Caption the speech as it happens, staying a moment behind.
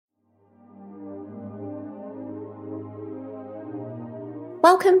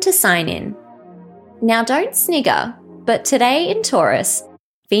Welcome to Sign In. Now don't snigger, but today in Taurus,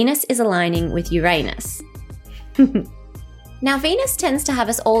 Venus is aligning with Uranus. Now Venus tends to have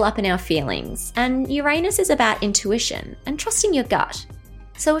us all up in our feelings, and Uranus is about intuition and trusting your gut.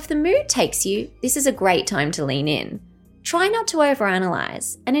 So if the mood takes you, this is a great time to lean in. Try not to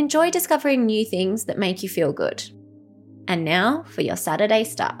overanalyze and enjoy discovering new things that make you feel good. And now for your Saturday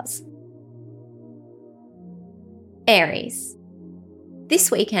stars. Aries. This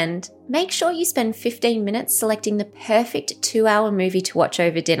weekend, make sure you spend 15 minutes selecting the perfect 2-hour movie to watch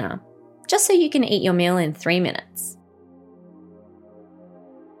over dinner, just so you can eat your meal in 3 minutes.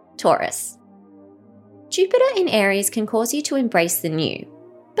 Taurus. Jupiter in Aries can cause you to embrace the new.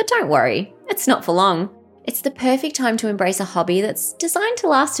 But don't worry, it's not for long. It's the perfect time to embrace a hobby that's designed to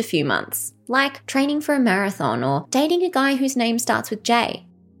last a few months, like training for a marathon or dating a guy whose name starts with J.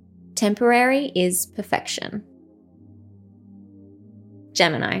 Temporary is perfection.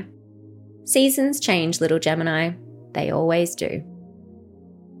 Gemini. Seasons change, little Gemini. They always do.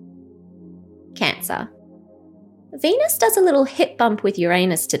 Cancer. Venus does a little hip bump with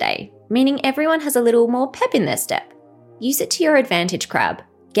Uranus today, meaning everyone has a little more pep in their step. Use it to your advantage, crab.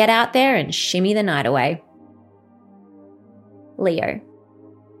 Get out there and shimmy the night away. Leo.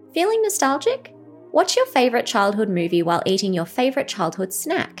 Feeling nostalgic? Watch your favourite childhood movie while eating your favourite childhood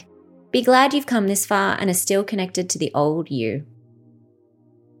snack. Be glad you've come this far and are still connected to the old you.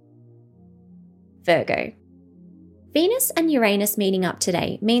 Virgo. Venus and Uranus meeting up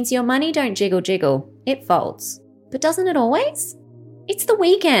today means your money don't jiggle, it folds. But doesn't it always? It's the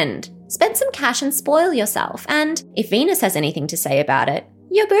weekend. Spend some cash and spoil yourself, and if Venus has anything to say about it,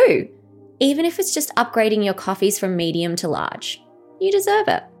 you boo. Even if it's just upgrading your coffees from medium to large. You deserve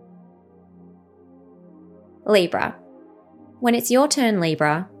it. Libra. When it's your turn,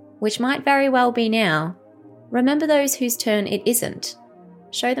 Libra, which might very well be now, remember those whose turn it isn't.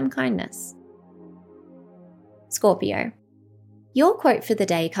 Show them kindness. Scorpio. Your quote for the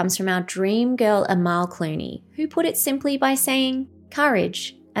day comes from our dream girl Amal Clooney, who put it simply by saying,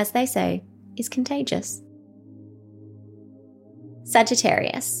 courage, as they say, is contagious.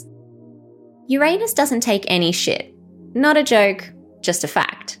 Sagittarius. Uranus doesn't take any shit. Not a joke, just a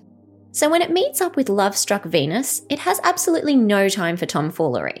fact. So when it meets up with love-struck Venus, it has absolutely no time for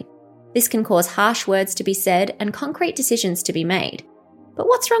tomfoolery. This can cause harsh words to be said and concrete decisions to be made. But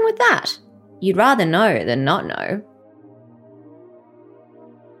what's wrong with that? You'd rather know than not know.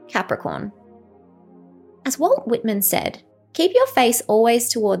 Capricorn. As Walt Whitman said, keep your face always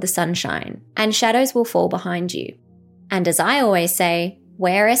toward the sunshine, and shadows will fall behind you. And as I always say,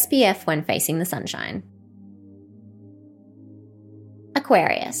 wear SPF when facing the sunshine.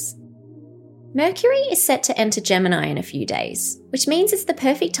 Aquarius. Mercury is set to enter Gemini in a few days, which means it's the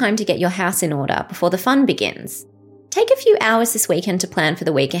perfect time to get your house in order before the fun begins. Take a few hours this weekend to plan for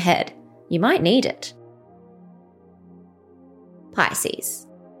the week ahead. You might need it. Pisces.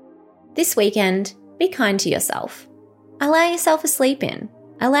 This weekend, be kind to yourself. Allow yourself a sleep in.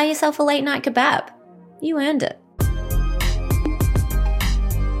 Allow yourself a late night kebab. You earned it.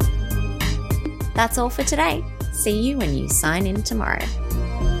 That's all for today. See you when you sign in tomorrow.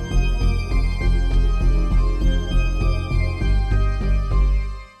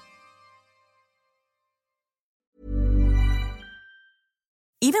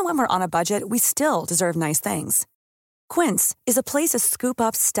 Even when we're on a budget, we still deserve nice things. Quince is a place to scoop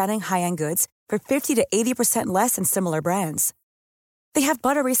up stunning high-end goods for 50 to 80% less than similar brands. They have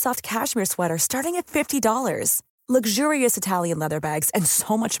buttery soft cashmere sweaters starting at $50, luxurious Italian leather bags, and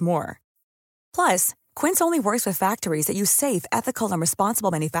so much more. Plus, Quince only works with factories that use safe, ethical, and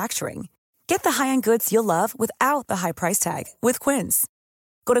responsible manufacturing. Get the high-end goods you'll love without the high price tag with Quince.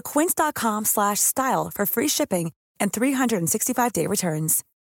 Go to quince.com/style for free shipping and 365-day returns.